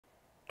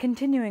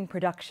Continuing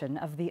production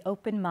of The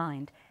Open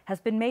Mind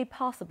has been made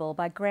possible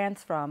by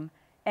grants from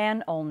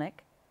Ann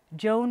Olnick,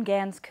 Joan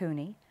Gans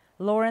Cooney,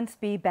 Lawrence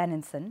B.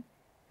 Benenson,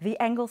 the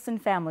Engelson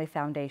Family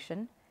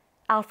Foundation,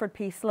 Alfred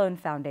P. Sloan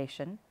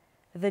Foundation,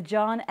 the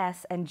John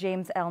S. and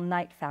James L.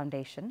 Knight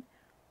Foundation,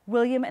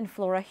 William and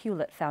Flora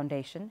Hewlett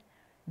Foundation,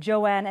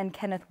 Joanne and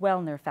Kenneth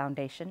Wellner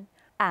Foundation,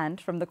 and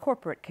from the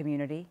corporate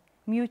community,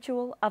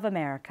 Mutual of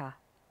America.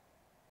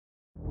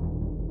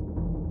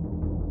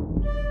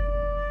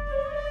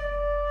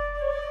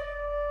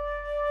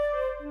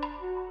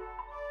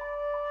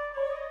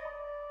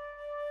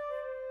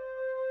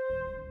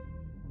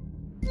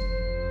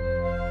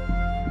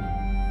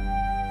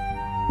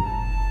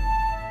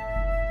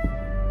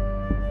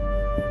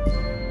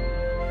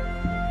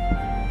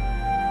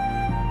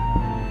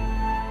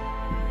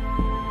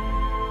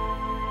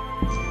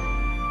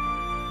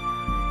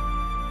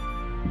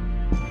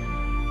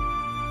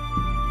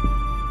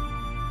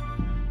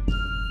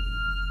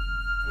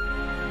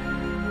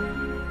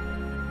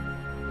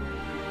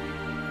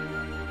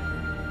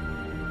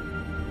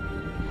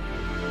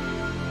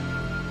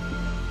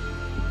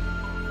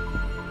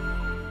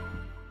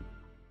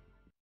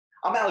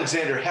 I'm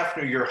Alexander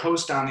Heffner, your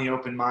host on The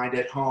Open Mind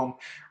at Home.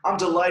 I'm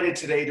delighted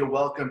today to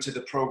welcome to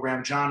the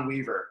program John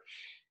Weaver.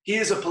 He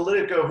is a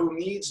Politico who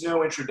needs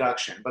no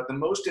introduction, but the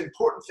most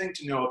important thing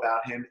to know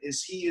about him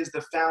is he is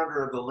the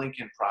founder of the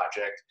Lincoln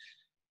Project.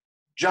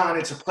 John,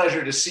 it's a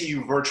pleasure to see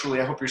you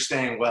virtually. I hope you're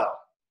staying well.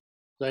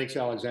 Thanks,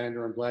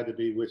 Alexander. I'm glad to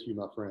be with you,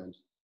 my friend.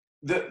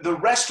 The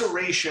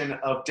restoration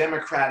of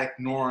democratic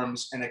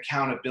norms and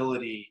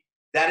accountability,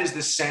 that is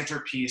the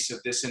centerpiece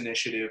of this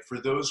initiative.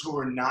 For those who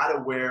are not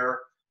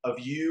aware of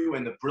you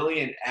and the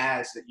brilliant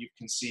ads that you've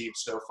conceived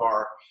so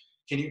far,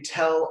 can you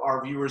tell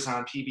our viewers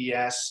on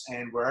PBS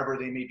and wherever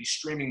they may be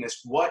streaming this,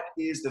 what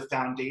is the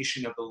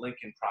foundation of the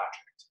Lincoln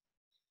Project?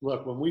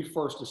 Look, when we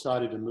first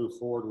decided to move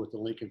forward with the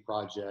Lincoln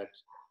Project,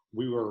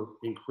 we were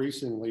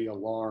increasingly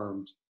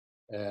alarmed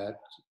at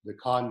the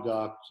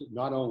conduct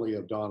not only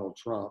of Donald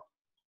Trump,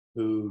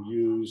 who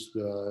used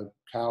the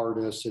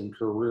cowardice and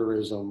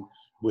careerism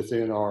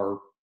within our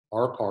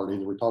party,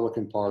 the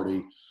Republican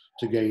Party,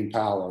 to gain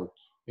power.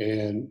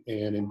 And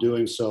in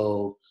doing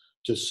so,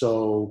 to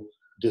sow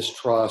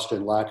distrust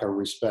and lack of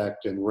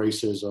respect and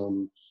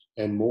racism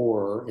and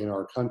more in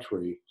our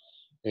country.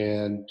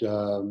 And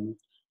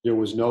there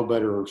was no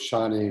better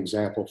shining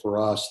example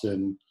for us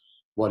than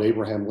what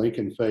Abraham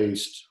Lincoln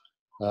faced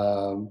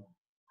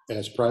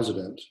as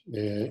president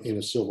in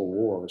a civil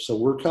war. So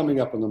we're coming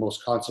up on the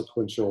most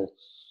consequential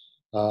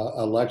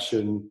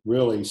election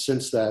really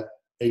since that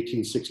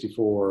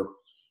 1864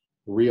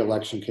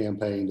 re-election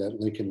campaign that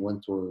Lincoln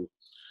went through.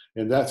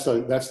 And that's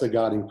the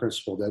guiding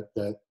principle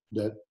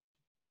that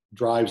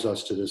drives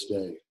us to this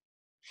day.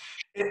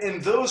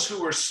 And those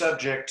who are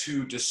subject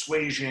to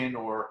dissuasion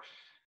or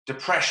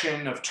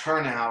depression of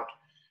turnout,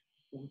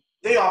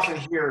 they often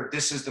hear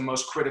this is the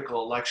most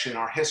critical election in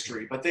our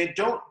history, but they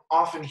don't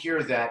often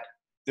hear that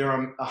there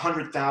are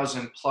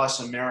 100,000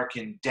 plus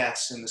American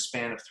deaths in the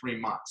span of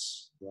 3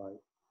 months. Right.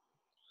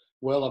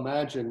 Well,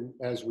 imagine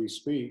as we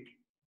speak,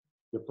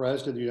 the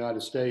President of the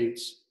United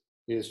States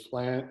is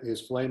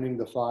flaming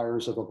the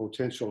fires of a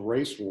potential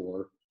race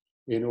war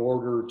in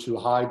order to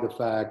hide the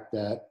fact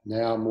that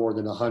now more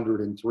than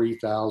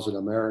 103,000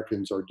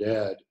 Americans are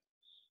dead,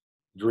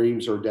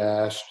 dreams are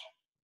dashed,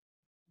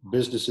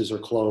 businesses are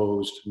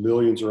closed,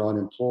 millions are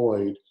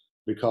unemployed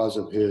because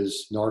of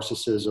his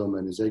narcissism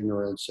and his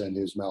ignorance and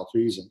his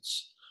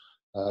malfeasance.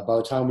 By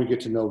the time we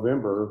get to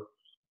November,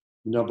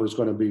 the number is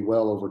going to be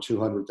well over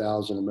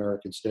 200,000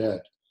 Americans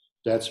dead.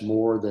 That's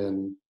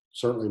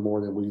certainly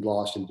more than we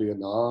lost in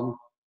Vietnam,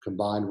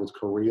 combined with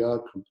Korea,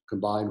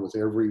 combined with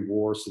every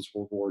war since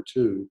World War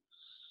II.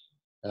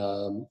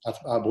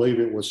 I believe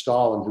it was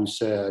Stalin who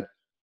said,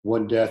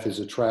 one death is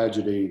a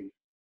tragedy,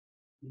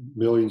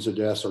 millions of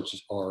deaths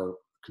are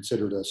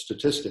considered a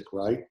statistic,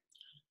 right?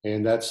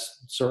 And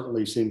that's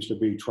certainly seems to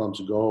be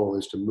Trump's goal,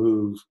 is to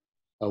move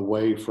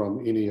away from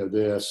any of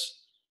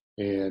this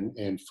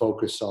and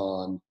focus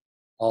on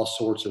all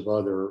sorts of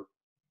other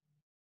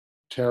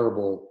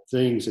terrible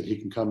things that he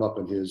can come up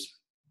in his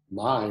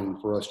mind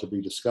for us to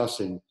be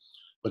discussing.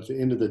 But at the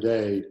end of the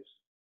day,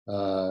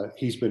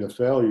 he's been a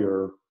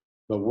failure.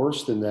 But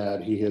worse than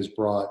that, he has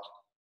brought,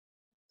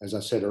 as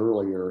I said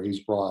earlier,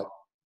 he's brought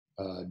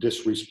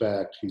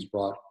disrespect, he's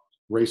brought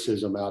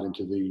racism out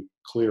into the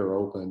clear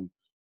open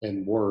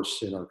and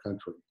worse in our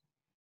country.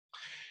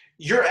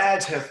 Your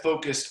ads have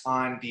focused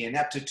on the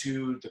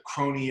ineptitude, the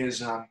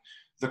cronyism,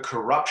 the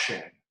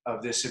corruption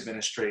of this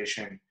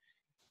administration.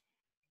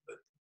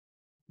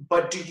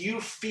 But do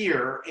you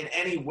fear in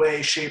any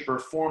way, shape, or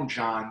form,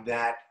 John,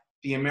 that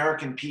the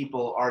American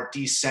people are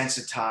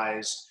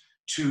desensitized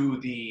to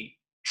the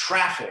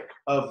traffic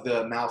of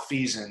the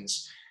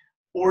malfeasance?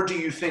 Or do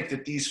you think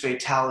that these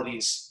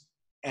fatalities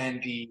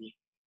and the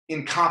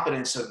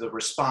incompetence of the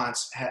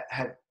response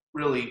had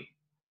really,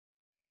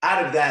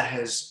 out of that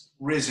has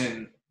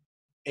risen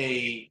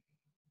a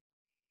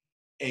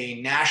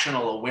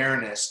national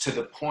awareness to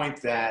the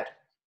point that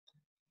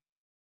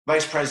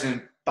Vice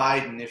President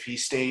Biden, if he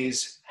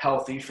stays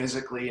healthy,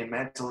 physically and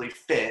mentally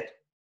fit,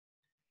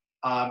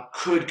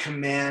 could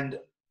command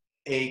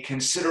a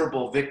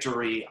considerable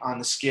victory on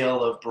the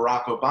scale of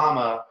Barack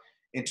Obama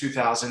in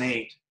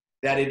 2008,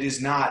 that it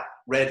is not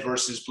red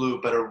versus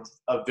blue, but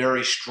a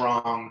very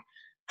strong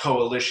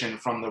coalition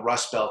from the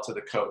Rust Belt to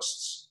the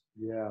coasts.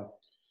 Yeah.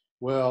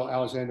 Well,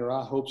 Alexander,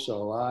 I hope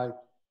so. I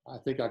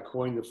think I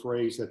coined the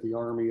phrase that the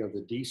army of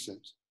the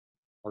decent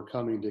are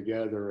coming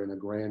together in a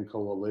grand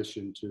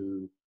coalition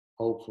to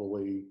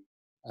hopefully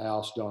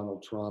oust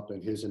Donald Trump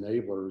and his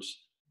enablers.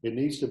 It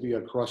needs to be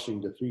a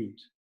crushing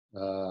defeat,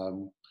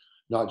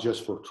 not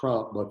just for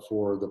Trump, but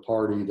for the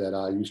party that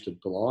I used to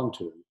belong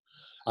to.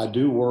 I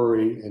do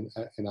worry,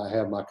 and I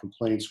have my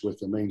complaints with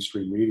the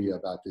mainstream media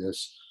about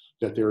this,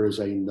 that there is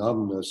a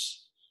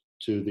numbness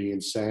to the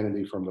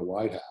insanity from the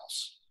White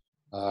House.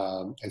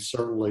 And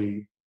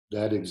certainly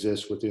that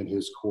exists within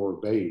his core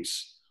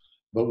base.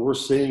 But we're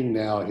seeing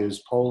now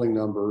his polling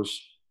numbers,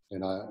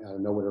 and I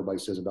know what everybody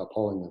says about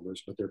polling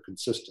numbers, but they're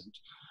consistent,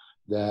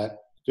 that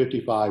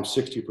 55,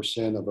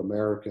 60% of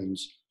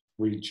Americans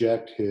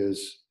reject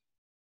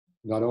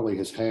not only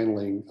his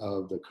handling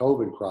of the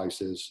COVID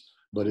crisis,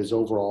 but his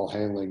overall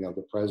handling of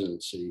the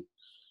presidency.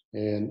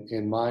 And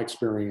in my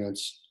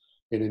experience,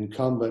 an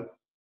incumbent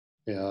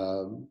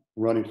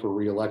running for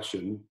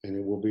re-election, and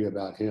it will be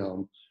about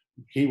him,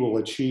 he will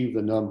achieve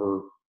the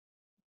number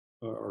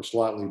or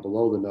slightly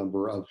below the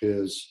number of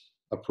his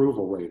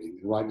approval rating.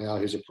 And right now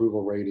his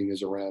approval rating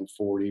is around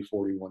 40,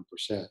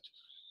 41%.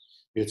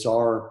 It's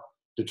our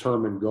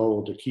determined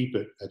goal to keep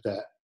it at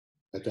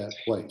that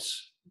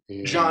place.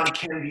 And John,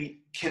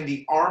 can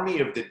the army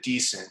of the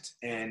decent,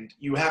 and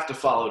you have to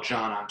follow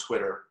John on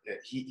Twitter.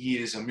 He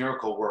is a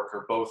miracle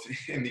worker, both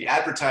in the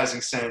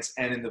advertising sense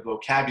and in the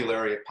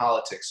vocabulary of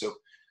politics. So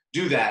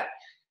do that.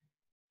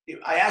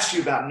 I asked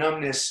you about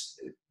numbness,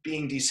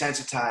 being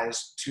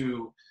desensitized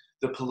to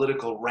the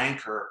political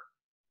rancor,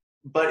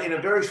 but in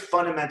a very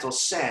fundamental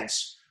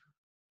sense,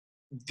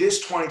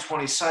 this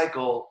 2020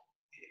 cycle,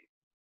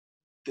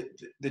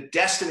 the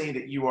destiny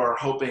that you are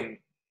hoping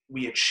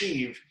we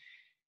achieve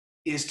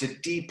is to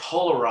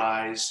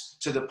depolarize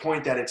to the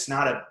point that it's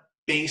not a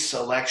base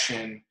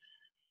election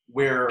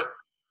where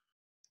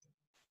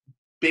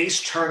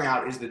base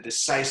turnout is the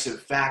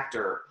decisive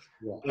factor,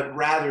 yeah, but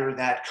rather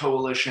that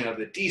coalition of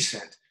the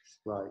decent.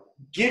 right.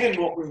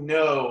 Given what we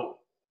know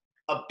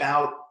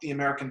about the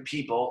American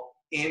people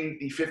in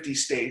the 50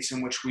 states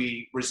in which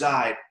we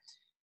reside,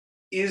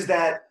 is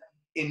that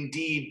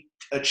indeed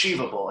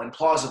achievable and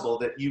plausible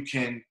that you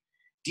can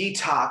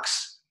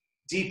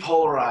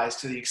depolarize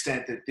to the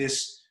extent that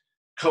this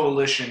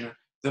coalition,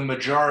 the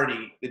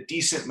majority, the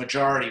decent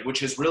majority,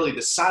 which is really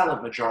the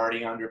silent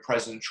majority under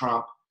President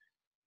Trump,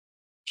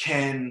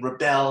 can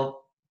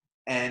rebel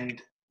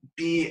and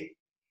be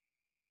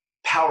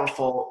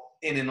powerful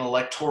in an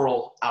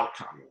electoral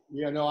outcome?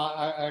 Yeah, no,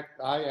 I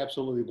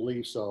absolutely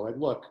believe so. And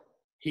look,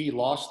 he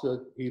lost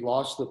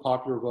the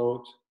popular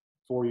vote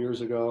 4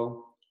 years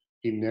ago.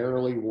 He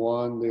narrowly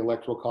won the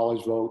Electoral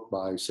College vote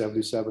by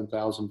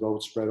 77,000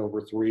 votes spread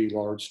over 3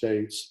 large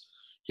states.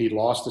 He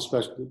lost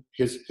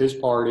his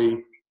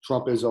party,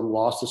 Trumpism,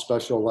 lost the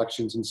special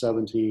elections in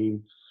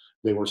 17.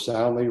 They were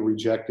soundly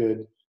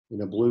rejected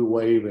in a blue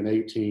wave in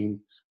 18.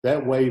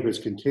 That wave has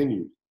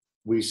continued.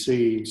 We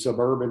see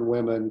suburban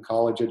women,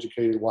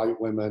 college-educated white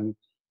women,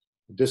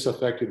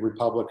 disaffected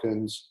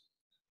Republicans,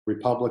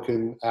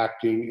 Republican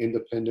acting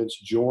independents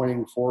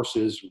joining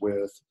forces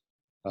with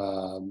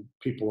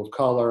people of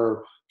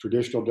color,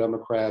 traditional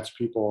Democrats,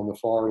 people on the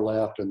far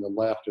left and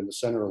the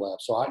center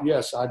left. So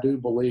yes, I do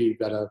believe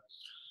that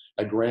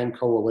a grand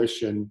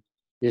coalition,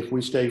 if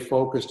we stay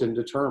focused and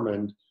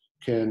determined,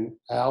 can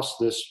oust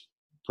this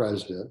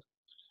president,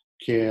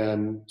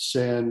 can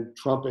send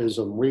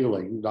Trumpism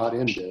reeling, not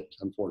end it,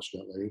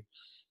 unfortunately,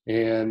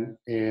 and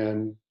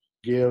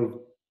give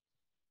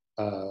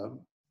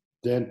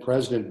then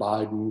President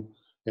Biden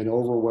an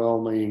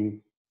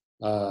overwhelming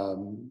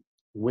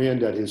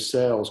wind at his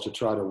sails to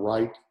try to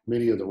right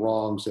many of the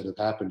wrongs that have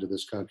happened to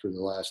this country in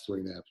the last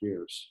 3.5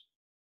 years.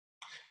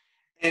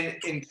 And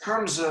in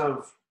terms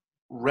of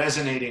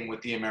resonating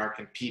with the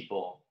American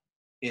people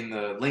in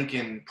the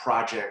Lincoln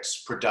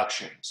Project's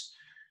productions,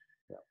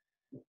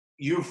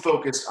 you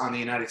focused on the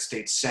United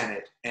States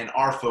Senate and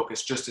our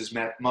focus just as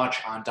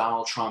much on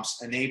Donald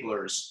Trump's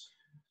enablers,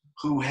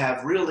 who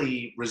have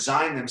really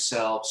resigned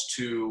themselves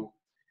to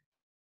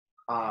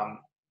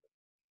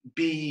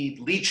be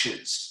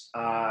leeches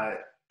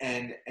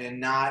and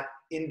not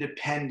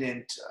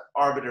independent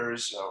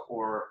arbiters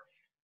or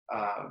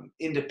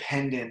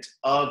independent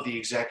of the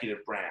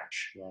executive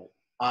branch.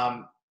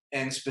 Right.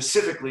 And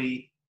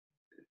specifically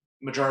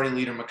Majority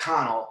Leader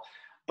McConnell,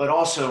 but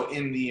also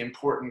in the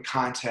important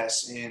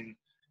contests in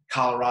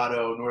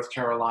Colorado, North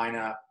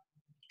Carolina,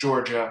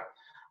 Georgia.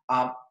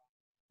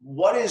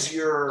 What is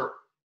your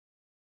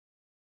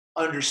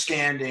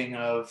understanding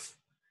of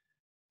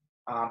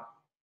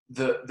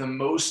the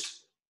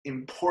most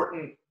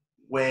important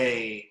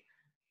way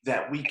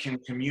that we can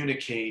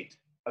communicate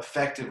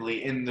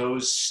effectively in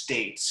those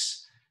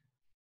states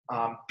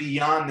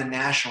beyond the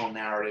national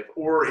narrative?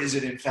 Or is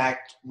it in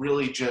fact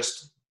really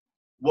just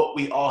what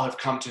we all have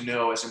come to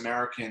know as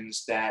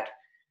Americans, that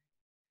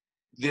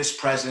this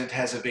president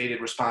has evaded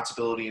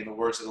responsibility, in the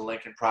words of the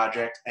Lincoln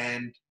Project,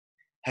 and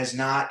has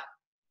not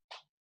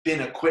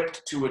been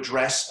equipped to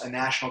address a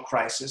national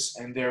crisis,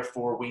 and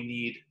therefore we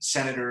need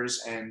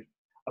senators and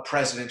a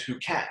president who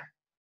can?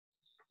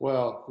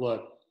 Well,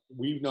 look,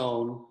 we've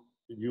known,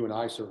 you and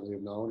I certainly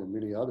have known, and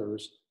many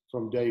others,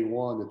 from day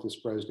one, that this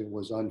president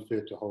was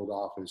unfit to hold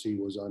office. He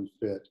was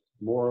unfit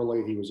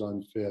morally. He was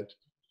unfit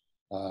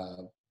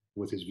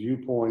with his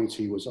viewpoints.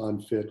 He was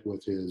unfit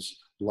with his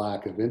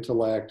lack of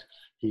intellect.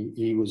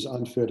 He was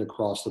unfit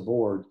across the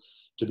board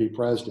to be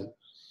president.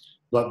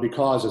 But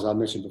because, as I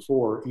mentioned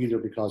before, either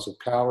because of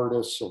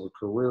cowardice or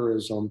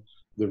careerism,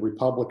 the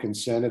Republican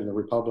Senate and the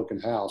Republican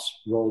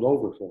House rolled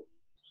over for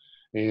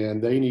him.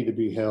 And they need to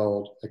be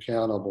held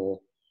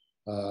accountable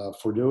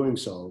for doing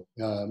so.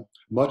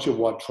 Much of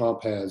what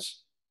Trump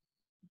has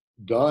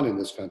done in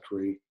this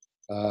country,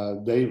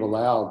 they've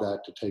allowed that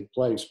to take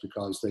place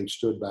because they've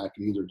stood back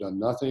and either done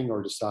nothing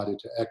or decided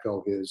to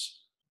echo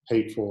his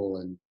hateful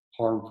and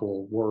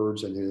harmful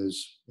words and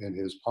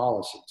his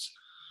policies.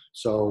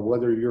 So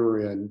whether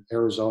you're in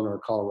Arizona or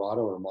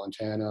Colorado or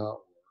Montana or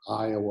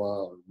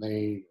Iowa or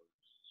Maine,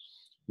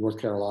 North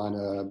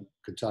Carolina,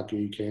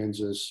 Kentucky,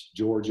 Kansas,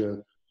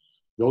 Georgia,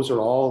 those are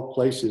all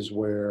places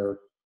where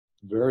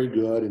very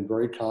good and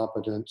very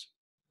competent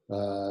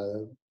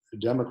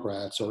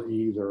Democrats are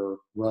either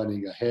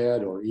running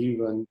ahead or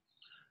even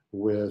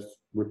with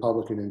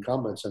Republican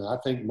incumbents. And I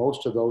think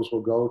most of those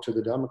will go to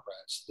the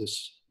Democrats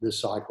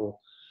this cycle.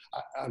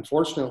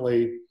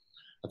 Unfortunately,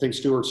 I think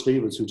Stuart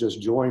Stevens, who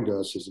just joined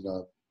us, is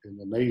an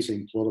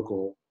amazing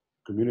political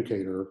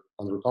communicator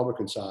on the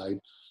Republican side,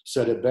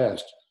 said it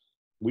best.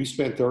 We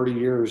spent 30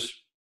 years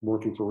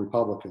working for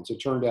Republicans. It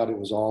turned out it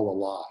was all a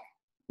lie.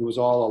 It was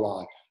all a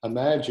lie.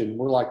 Imagine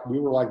we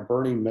were like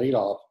Bernie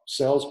Madoff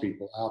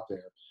salespeople out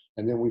there.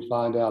 And then we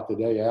find out the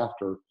day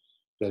after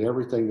that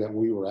everything that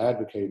we were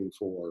advocating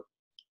for,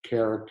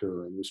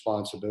 character and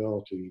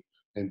responsibility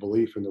and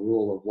belief in the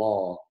rule of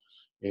law,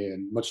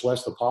 and much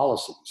less the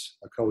policies,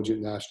 a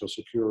cogent national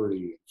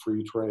security,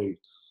 free trade,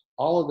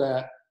 all of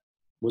that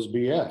was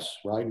BS,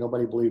 right?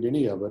 Nobody believed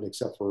any of it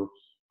except for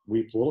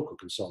we political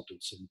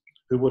consultants. And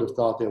who would have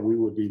thought that we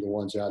would be the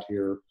ones out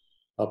here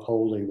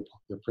upholding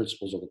the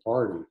principles of the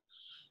party?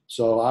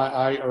 So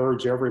I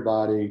urge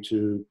everybody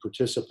to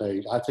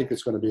participate. I think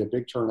it's going to be a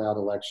big turnout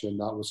election,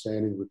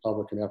 notwithstanding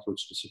Republican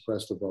efforts to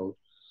suppress the vote.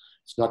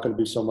 It's not going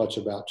to be so much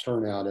about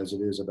turnout as it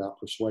is about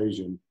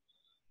persuasion.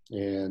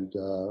 And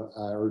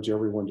I urge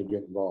everyone to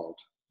get involved.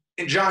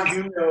 And John,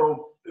 you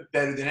know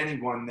better than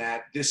anyone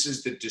that this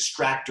is the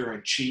distractor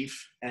in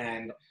chief.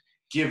 And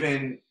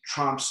given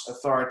Trump's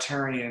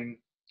authoritarian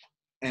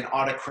and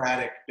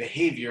autocratic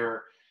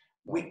behavior,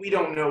 we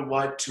don't know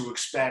what to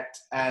expect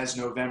as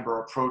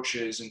November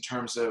approaches in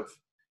terms of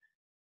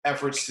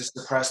efforts to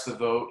suppress the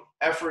vote,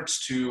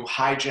 efforts to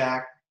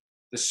hijack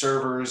the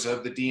servers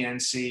of the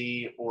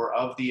DNC or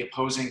of the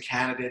opposing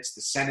candidates,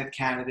 the Senate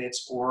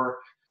candidates, or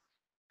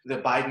the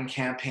Biden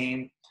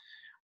campaign.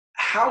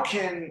 How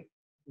can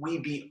we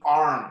be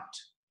armed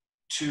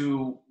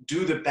to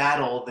do the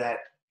battle that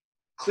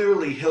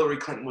clearly Hillary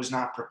Clinton was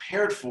not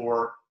prepared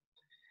for?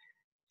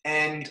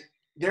 And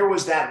there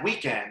was that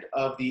weekend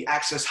of the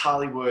Access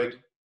Hollywood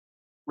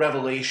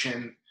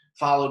revelation,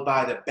 followed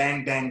by the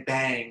bang, bang,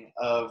 bang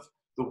of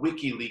the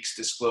WikiLeaks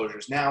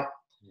disclosures. Now,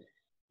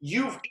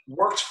 you've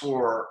worked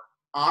for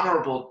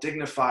honorable,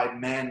 dignified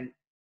men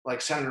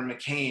like Senator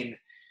McCain,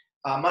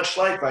 much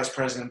like Vice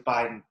President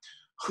Biden,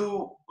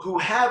 who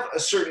have a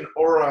certain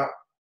aura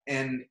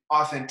and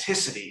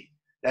authenticity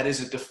that is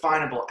a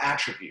definable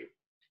attribute.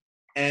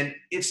 And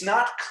it's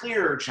not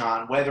clear,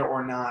 John, whether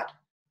or not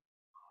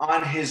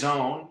on his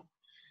own,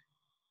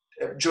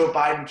 Joe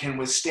Biden can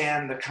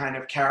withstand the kind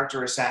of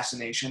character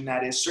assassination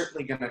that is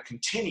certainly going to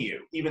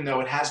continue, even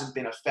though it hasn't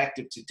been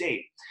effective to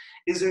date.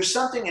 Is there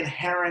something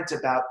inherent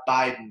about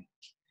Biden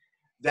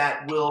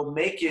that will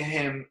make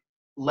him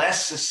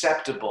less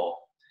susceptible,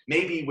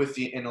 maybe with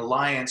an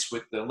alliance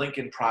with the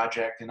Lincoln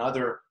Project and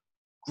other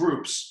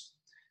groups,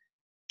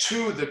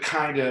 to the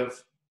kind of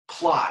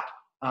plot,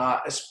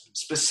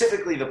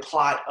 specifically the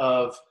plot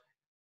of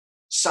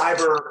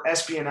cyber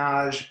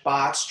espionage,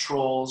 bots,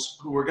 trolls,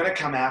 who are going to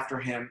come after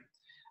him?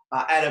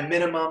 At a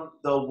minimum,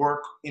 they'll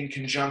work in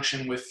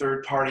conjunction with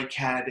third-party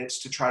candidates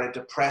to try to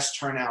depress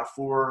turnout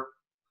for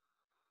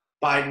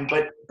Biden.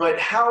 But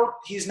how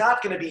he's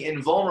not going to be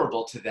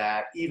invulnerable to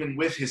that, even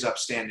with his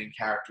upstanding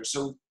character.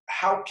 So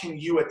how can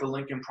you at the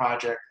Lincoln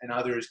Project and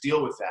others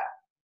deal with that?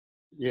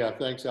 Yeah,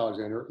 thanks,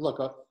 Alexander. Look,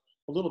 a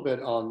little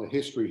bit on the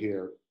history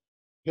here.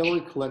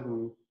 Hillary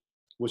Clinton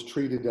was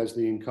treated as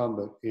the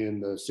incumbent in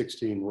the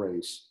 2016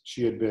 race.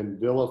 She had been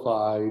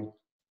vilified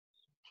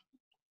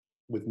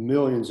with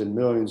millions and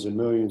millions and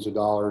millions of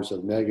dollars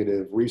of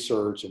negative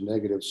research and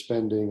negative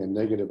spending and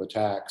negative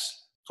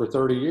attacks for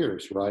 30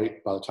 years,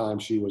 right? By the time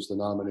she was the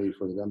nominee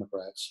for the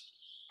Democrats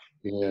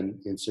in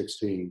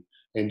 2016.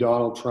 And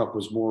Donald Trump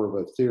was more of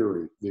a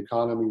theory. The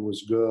economy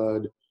was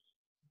good.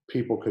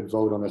 People could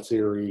vote on a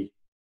theory.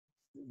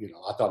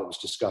 I thought it was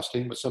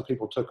disgusting, but some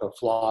people took a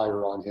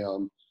flyer on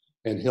him,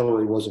 and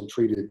Hillary wasn't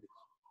treated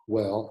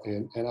well.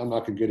 And I'm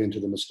not going to get into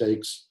the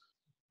mistakes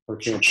her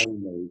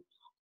campaign made.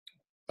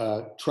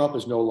 Trump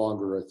is no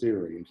longer a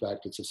theory. In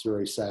fact, it's a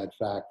very sad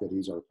fact that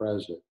he's our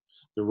president.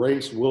 The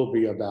race will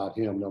be about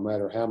him, no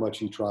matter how much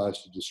he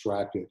tries to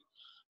distract it,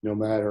 no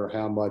matter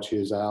how much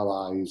his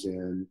allies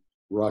in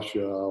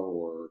Russia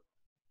or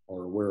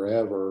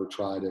wherever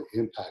try to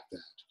impact that.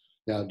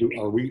 Now,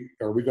 are we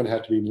going to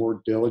have to be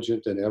more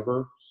diligent than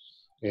ever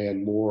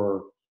and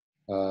more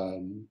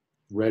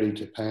ready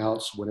to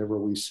pounce whenever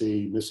we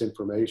see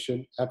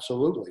misinformation?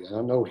 Absolutely. And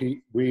I know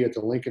we at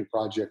the Lincoln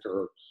Project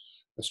are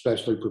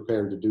especially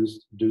prepared to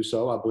do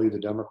so. I believe the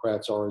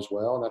Democrats are as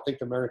well. And I think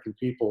the American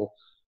people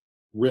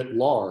writ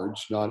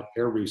large, not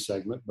every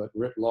segment, but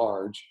writ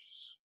large,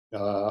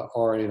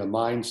 are in a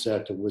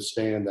mindset to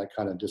withstand that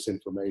kind of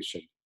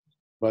disinformation.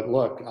 But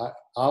look, I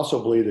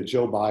also believe that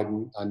Joe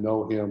Biden, I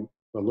know him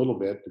a little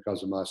bit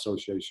because of my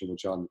association with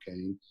John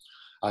McCain.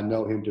 I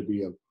know him to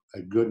be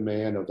a good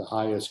man of the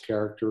highest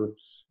character,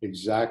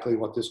 exactly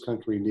what this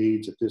country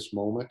needs at this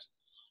moment.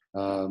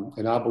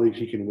 And I believe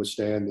he can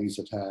withstand these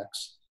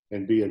attacks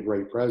and be a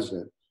great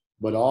president.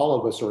 But all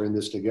of us are in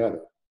this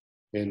together,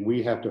 and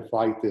we have to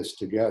fight this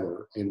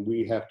together, and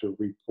we have to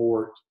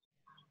report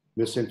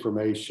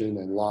misinformation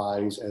and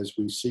lies as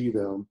we see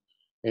them,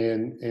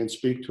 and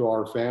speak to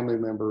our family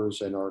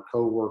members and our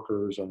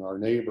coworkers and our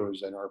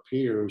neighbors and our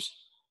peers,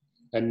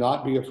 and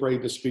not be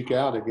afraid to speak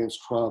out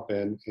against Trump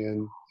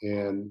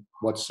and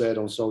what's said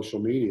on social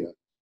media,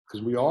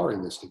 because we are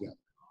in this together.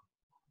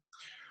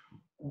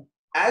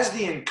 As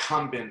the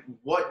incumbent,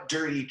 what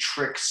dirty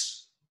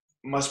tricks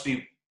must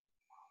we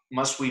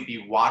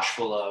be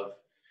watchful of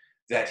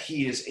that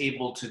he is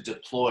able to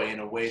deploy in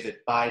a way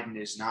that Biden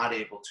is not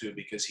able to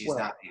because he's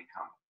not the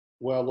incumbent?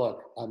 Well,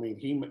 look, I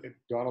mean,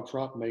 Donald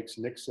Trump makes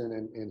Nixon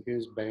and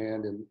his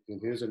band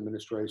and his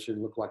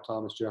administration look like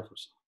Thomas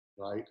Jefferson,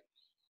 right?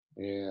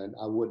 And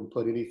I wouldn't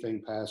put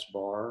anything past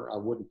Barr. I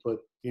wouldn't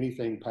put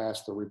anything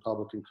past the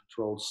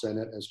Republican-controlled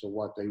Senate as to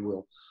what they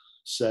will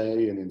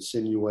say and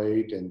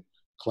insinuate and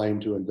claim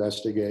to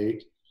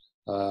investigate.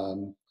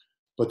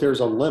 But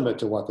there's a limit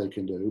to what they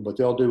can do, but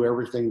they'll do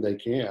everything they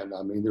can.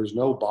 I mean, there's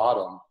no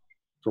bottom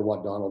for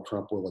what Donald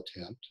Trump will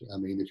attempt. I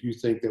mean, if you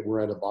think that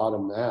we're at a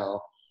bottom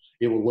now,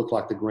 it will look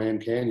like the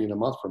Grand Canyon a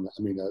month from now.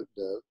 I mean,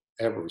 the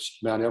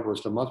Mount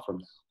Everest a month from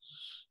now.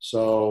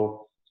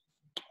 So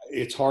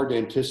it's hard to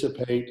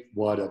anticipate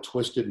what a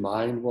twisted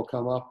mind will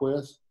come up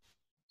with.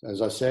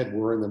 As I said,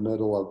 we're in the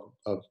middle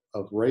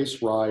of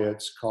race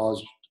riots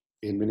caused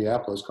in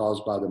Minneapolis,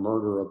 caused by the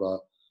murder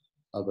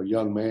of a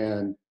young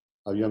man,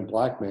 a young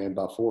black man,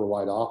 by 4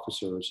 white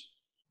officers.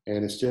 And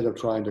instead of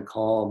trying to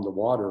calm the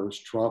waters,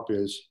 Trump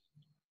is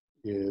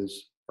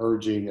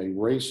urging a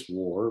race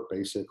war,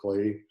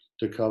 basically,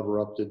 to cover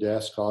up the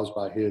deaths caused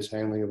by his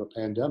handling of a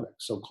pandemic.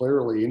 So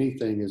clearly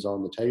anything is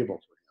on the table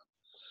for him.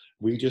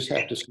 We just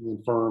have to stay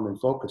firm and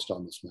focused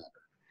on this matter.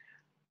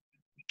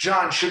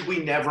 John, should we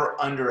never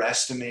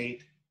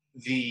underestimate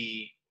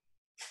the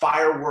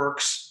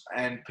fireworks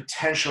and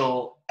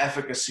potential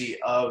efficacy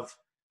of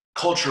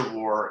culture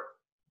war,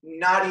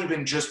 not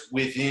even just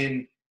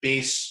within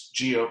base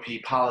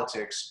GOP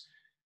politics,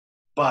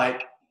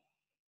 but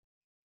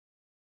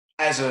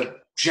as a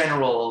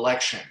general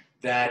election?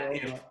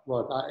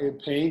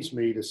 It pains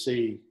me to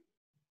see,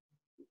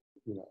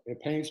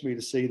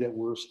 that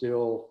we're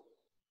still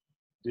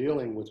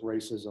dealing with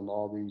racism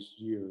all these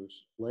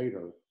years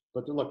later.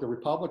 But look, the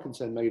Republicans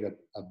had made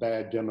a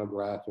bad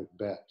demographic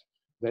bet.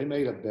 They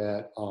made a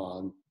bet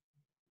on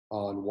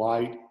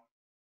white,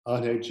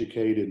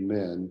 uneducated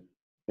men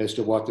as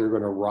to what they're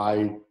going to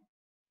ride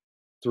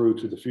through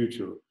to the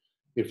future.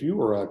 If you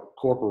were a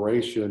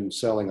corporation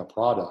selling a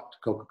product,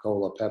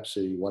 Coca-Cola,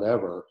 Pepsi,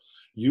 whatever,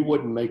 you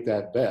wouldn't make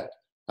that bet.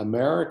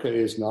 America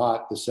is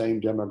not the same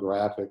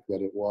demographic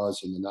that it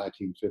was in the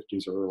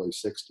 1950s or early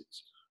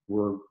 60s.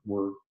 We're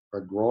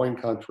a growing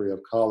country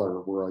of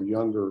color. We're a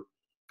younger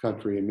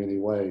country in many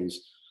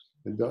ways.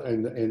 And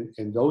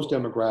those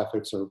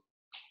demographics are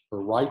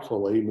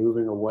rightfully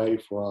moving away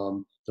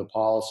from the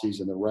policies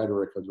and the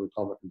rhetoric of the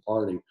Republican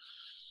Party.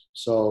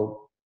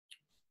 So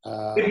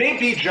it may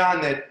be,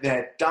 John,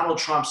 that Donald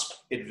Trump's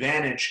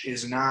advantage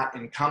is not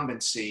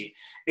incumbency.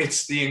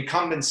 It's the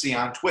incumbency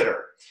on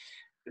Twitter.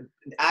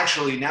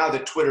 Actually, now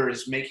that Twitter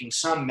is making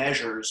some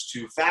measures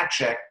to fact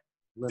check,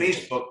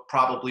 Facebook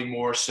probably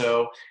more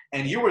so,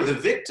 and you were the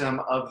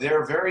victim of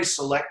their very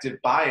selective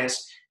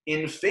bias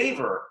in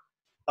favor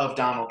of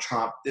Donald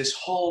Trump. This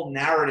whole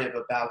narrative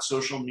about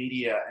social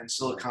media and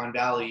Silicon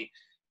Valley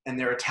and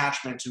their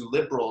attachment to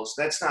liberals,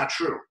 that's not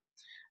true.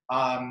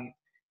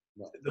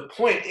 The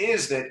point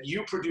is that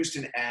you produced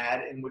an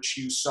ad in which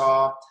you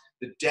saw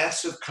the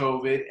deaths of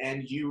COVID,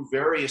 and you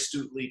very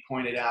astutely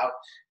pointed out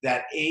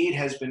that aid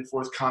has been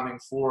forthcoming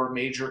for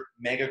major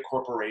mega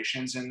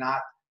corporations and not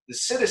the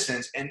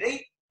citizens. And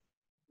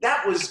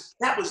that was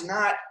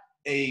not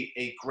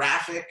a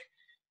graphic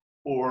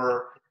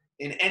or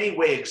in any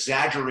way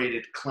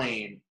exaggerated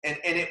claim. And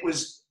it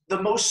was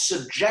the most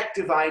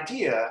subjective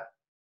idea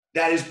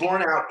that is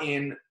borne out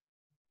in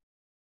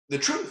the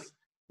truth.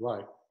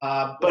 Right.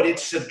 But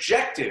it's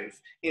subjective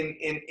in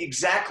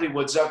exactly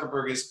what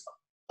Zuckerberg is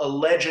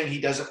alleging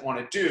he doesn't want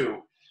to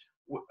do.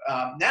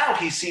 Now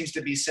he seems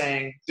to be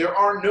saying there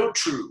are no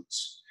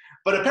truths.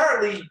 But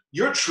apparently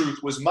your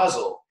truth was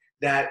muzzled,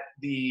 that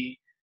the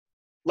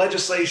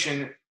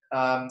legislation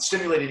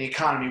stimulating the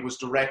economy was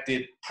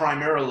directed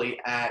primarily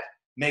at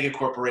mega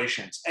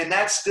corporations. And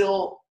that's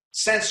still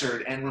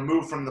censored and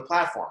removed from the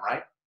platform,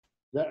 right?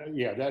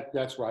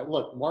 That's right.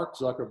 Look, Mark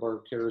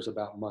Zuckerberg cares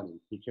about money.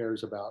 He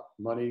cares about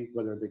money,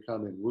 whether they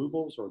come in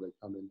rubles or they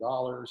come in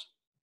dollars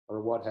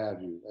or what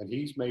have you. And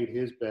he's made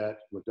his bet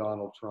with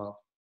Donald Trump.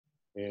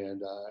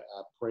 And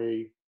I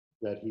pray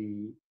that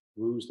he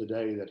rues the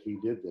day that he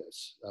did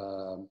this.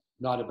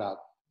 Not about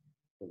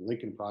the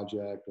Lincoln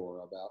Project or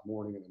about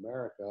Morning in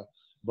America,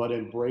 but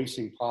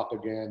embracing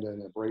propaganda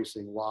and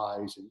embracing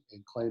lies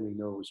and claiming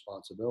no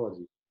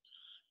responsibility.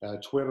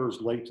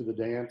 Twitter's late to the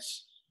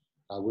dance.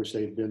 I wish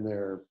they'd been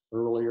there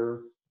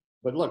earlier.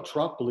 But look,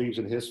 Trump believes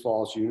in his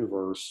false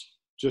universe,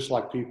 just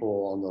like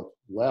people on the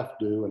left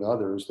do and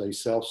others. They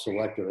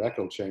self-select their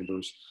echo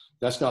chambers.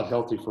 That's not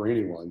healthy for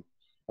anyone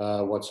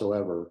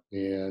whatsoever.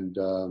 And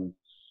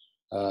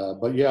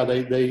but yeah,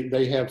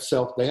 they have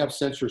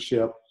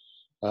censorship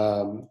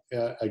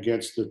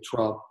against the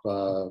Trump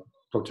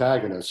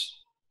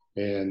protagonists,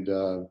 and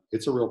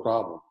it's a real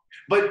problem.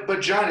 But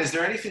John, is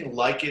there anything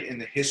like it in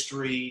the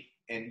history?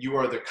 And you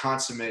are the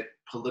consummate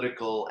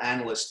political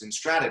analyst and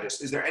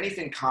strategist. Is there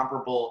anything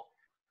comparable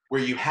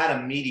where you had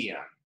a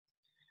medium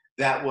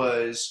that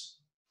was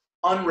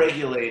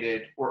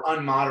unregulated or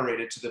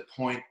unmoderated to the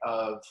point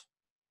of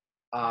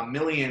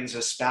millions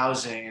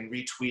espousing and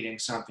retweeting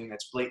something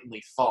that's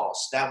blatantly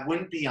false? That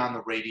wouldn't be on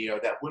the radio.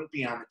 That wouldn't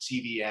be on the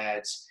TV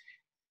ads.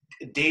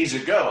 Days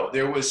ago,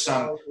 there was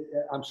some.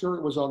 I'm sure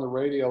it was on the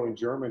radio in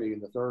Germany in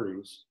the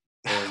 30s.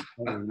 But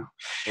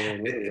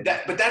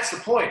that's the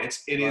point.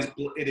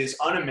 It is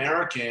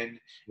un-American,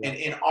 yeah. And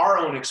in our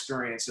own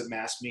experience of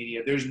mass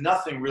media, there's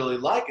nothing really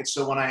like it.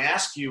 So when I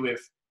ask you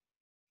if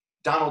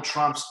Donald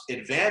Trump's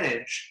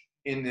advantage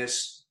in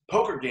this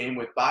poker game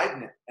with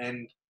Biden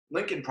and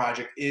Lincoln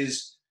Project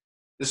is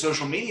the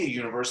social media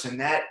universe, and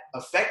that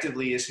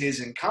effectively is his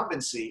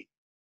incumbency,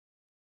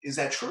 is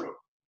that true?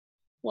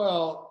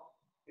 Well,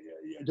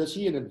 does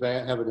he have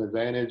an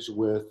advantage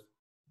with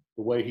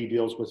the way he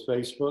deals with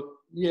Facebook?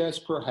 Yes,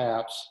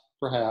 perhaps.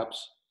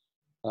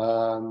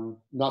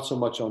 Not so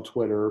much on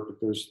Twitter, but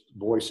there's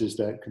voices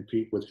that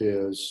compete with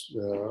his,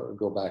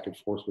 go back and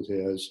forth with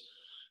his.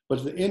 But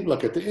at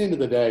the end of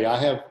the day,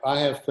 I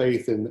have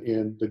faith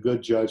in the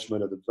good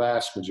judgment of the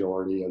vast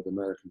majority of the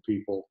American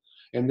people,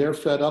 and they're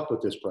fed up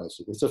with this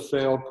president. It's a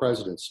failed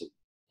presidency.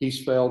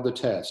 He's failed the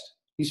test.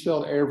 He's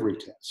failed every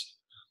test.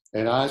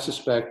 And I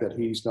suspect that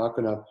he's not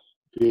going to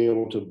be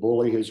able to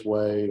bully his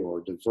way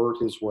or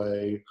divert his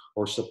way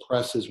or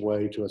suppress his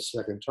way to a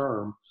second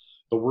term.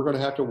 But we're going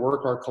to have to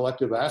work our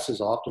collective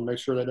asses off to make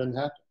sure that doesn't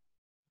happen.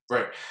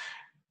 Right.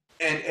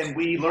 And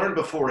we learned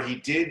before he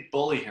did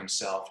bully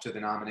himself to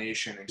the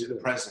nomination and to the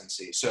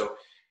presidency. So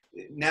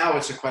now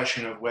it's a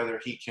question of whether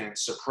he can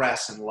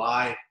suppress and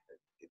lie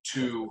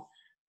to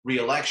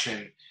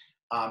re-election.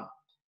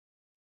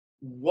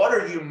 What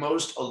are you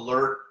most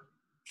alert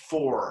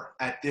for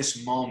at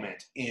this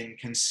moment in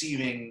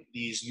conceiving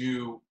these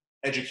new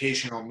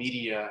educational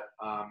media,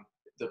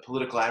 the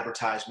political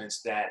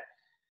advertisements that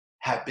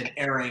have been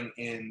airing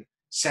in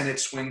Senate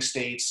swing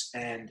states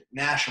and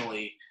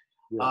nationally?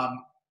 Yeah.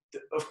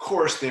 Of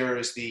course, there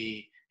is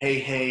the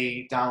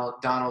hey,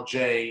 Donald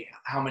J.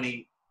 How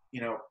many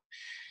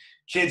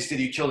kids did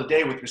you kill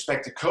today with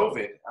respect to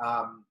COVID?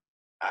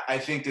 I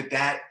think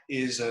that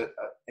is a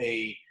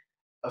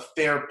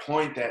fair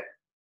point that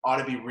ought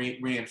to be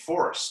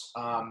reinforced,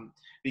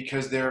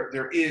 because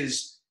there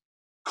is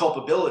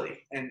culpability,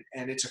 and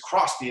it's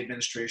across the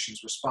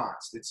administration's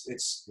response.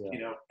 It's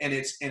yeah. And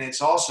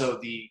it's also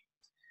the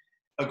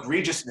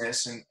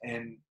egregiousness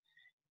and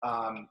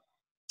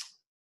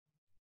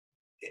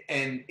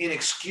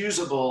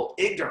inexcusable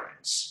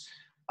ignorance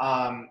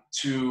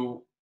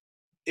to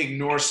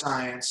ignore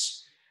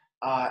science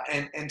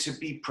and to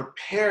be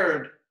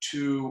prepared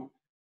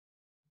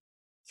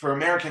for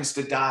Americans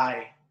to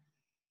die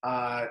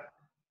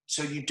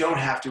so you don't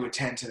have to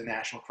attend to the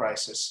national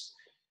crisis.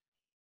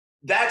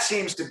 That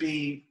seems to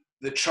be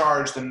the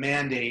charge, the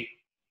mandate.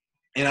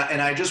 And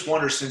I just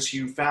wonder, since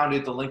you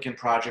founded the Lincoln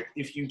Project,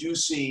 if you do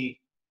see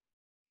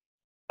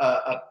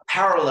a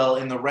parallel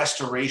in the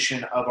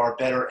restoration of our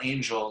better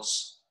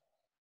angels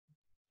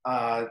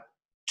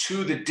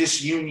to the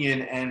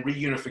disunion and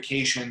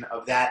reunification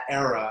of that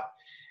era,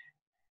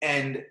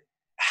 and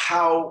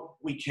how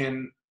we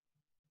can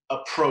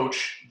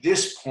approach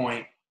this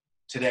point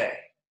today.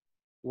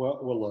 Well,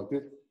 look,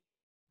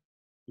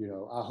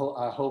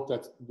 I hope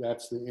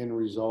that's the end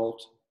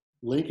result.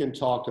 Lincoln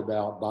talked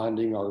about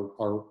binding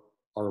our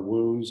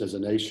wounds as a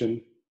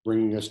nation,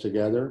 bringing us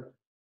together,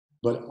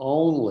 but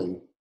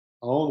only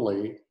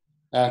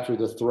after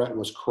the threat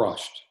was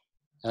crushed,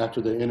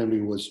 after the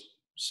enemy was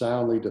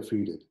soundly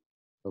defeated.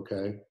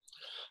 Okay?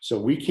 So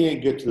we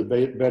can't get to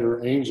the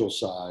better angel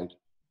side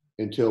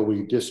until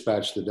we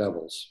dispatch the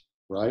devils,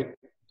 right?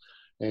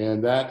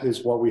 And that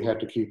is what we have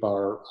to keep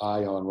our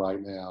eye on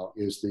right now,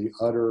 is the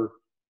utter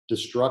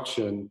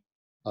destruction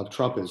of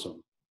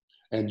Trumpism.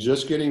 And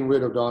just getting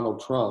rid of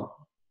Donald Trump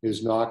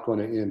is not going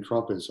to end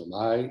Trumpism.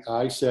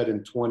 I said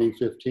in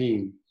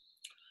 2015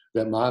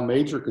 that my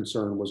major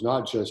concern was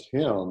not just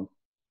him.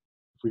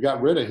 If we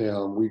got rid of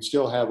him, we'd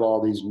still have all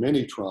these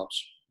mini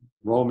Trumps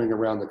roaming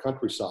around the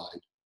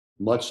countryside,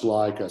 much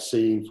like a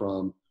scene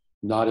from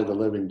Night of the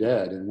Living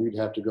Dead, and we'd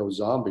have to go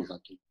zombie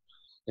hunting.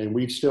 And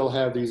we'd still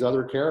have these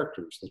other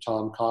characters, the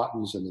Tom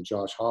Cottons and the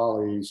Josh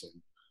Hawleys and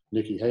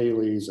Nikki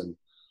Haley's and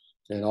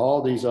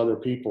all these other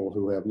people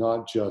who have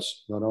not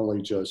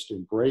only just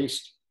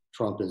embraced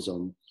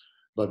Trumpism,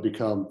 but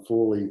become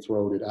fully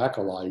throated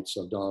acolytes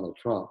of Donald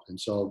Trump. And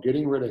so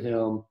getting rid of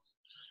him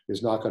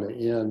is not going to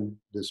end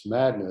this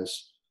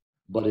madness,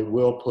 but it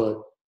will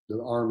put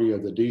the army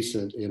of the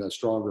decent in a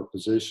stronger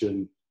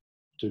position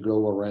to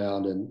go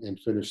around and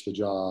finish the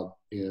job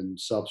in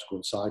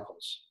subsequent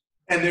cycles.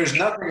 And there's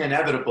nothing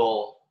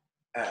inevitable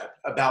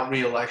about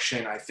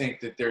re-election. I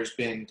think that there's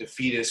been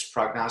defeatist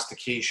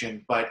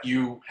prognostication, but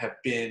you have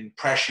been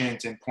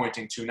prescient in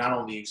pointing to not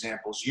only the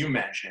examples you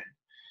mentioned,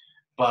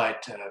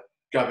 but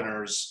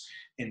governors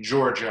in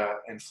Georgia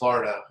and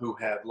Florida who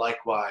have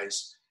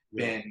likewise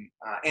been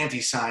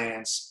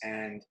anti-science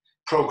and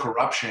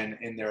pro-corruption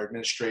in their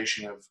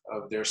administration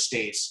of their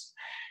states.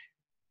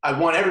 I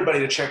want everybody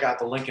to check out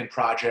the Lincoln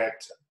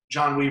Project.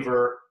 John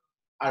Weaver,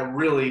 I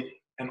really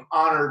am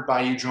honored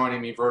by you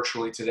joining me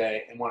virtually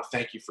today and want to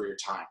thank you for your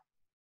time.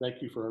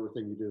 Thank you for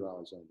everything you do,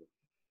 Alexander.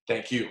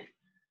 Thank you.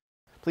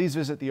 Please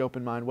visit the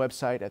Open Mind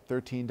website at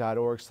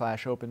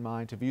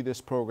 13.org/openmind to view this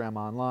program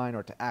online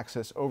or to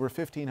access over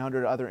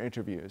 1,500 other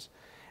interviews.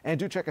 And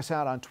do check us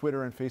out on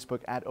Twitter and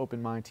Facebook at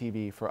Open Mind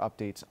TV for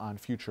updates on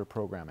future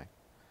programming.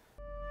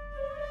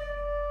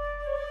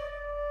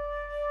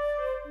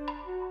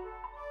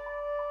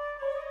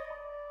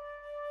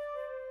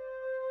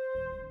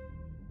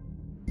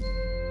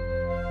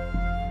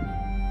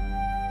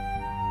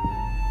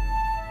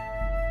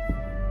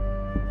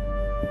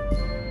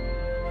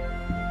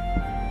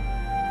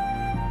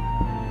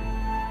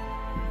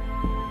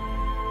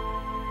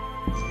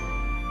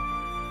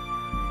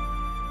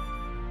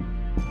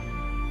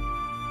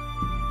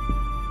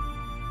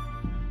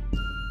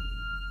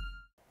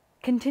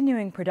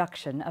 Continuing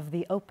production of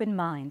The Open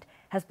Mind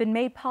has been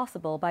made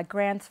possible by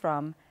grants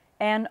from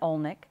Ann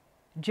Olnick,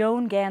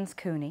 Joan Gans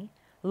Cooney,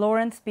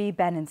 Lawrence B.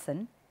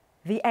 Benenson,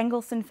 the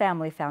Engelson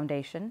Family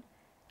Foundation,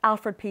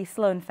 Alfred P.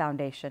 Sloan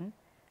Foundation,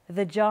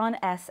 the John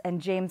S.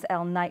 and James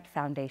L. Knight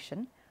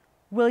Foundation,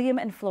 William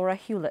and Flora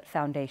Hewlett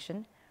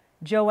Foundation,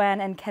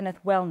 Joanne and Kenneth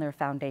Wellner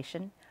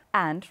Foundation,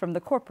 and from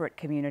the corporate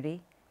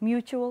community,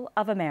 Mutual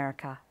of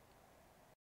America.